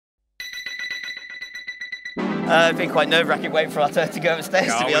It's been quite nerve-wracking waiting for our turn to go upstairs,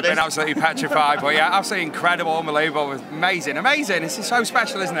 to be honest. We've been absolutely petrified, but yeah, absolutely incredible, unbelievable, amazing, amazing. This is so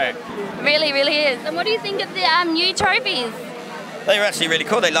special, isn't it? Really, really is. And what do you think of the new trophies? They were actually really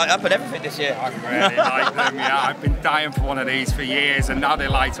cool. They light up and everything this year. I really like them, yeah. I've been dying for one of these for years, and now they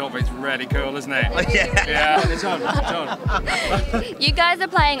light up. It's really cool, isn't it? Yeah. It's on. You guys are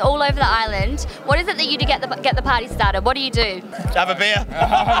playing all over the island. What is it that you do get the party started? What do you do? Have a beer.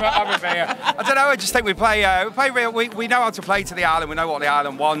 Have a beer. I don't know. I just think we play real. We know how to play to the island. We know what the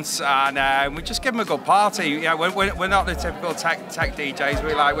island wants, and we just give them a good party. You know, we're not the typical tech DJs.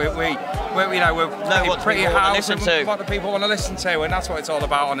 We're pretty house and what the people want to listen to. And that's what it's all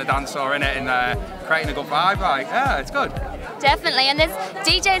about on the dance floor, innit? And creating a good vibe, like, yeah, it's good. Definitely, and there's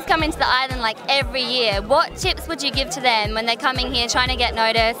DJs coming to the island like every year. What tips would you give to them when they're coming here trying to get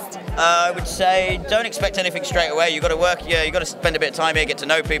noticed? I would say don't expect anything straight away. You've got to work, you've got to spend a bit of time here, get to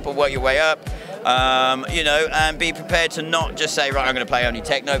know people, work your way up. You know, and be prepared to not just say, right, I'm going to play only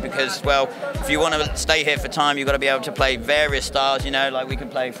techno, because, well, if you want to stay here for time, you've got to be able to play various styles, you know, like we can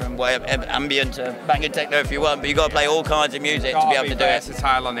play from ambient to banging techno if you want, but you've got to play all kinds of music to be able to do it.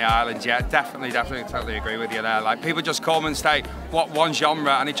 Versatile on the island, yeah, definitely, totally agree with you there. Like, people just come and say, what one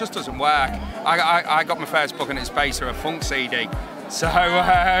genre, and it just doesn't work. I got my first book and it's based on a funk CD. So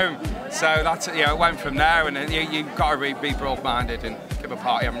that's, you know, it went from there, and you've got to be broad-minded and give a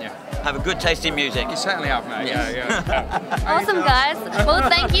party, haven't you? Have a good taste in music. You certainly have, mate. Yes. Yeah. Awesome, guys. Well,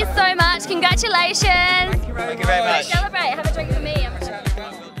 thank you so much. Congratulations. Thank you very much. Celebrate. Have a drink for me.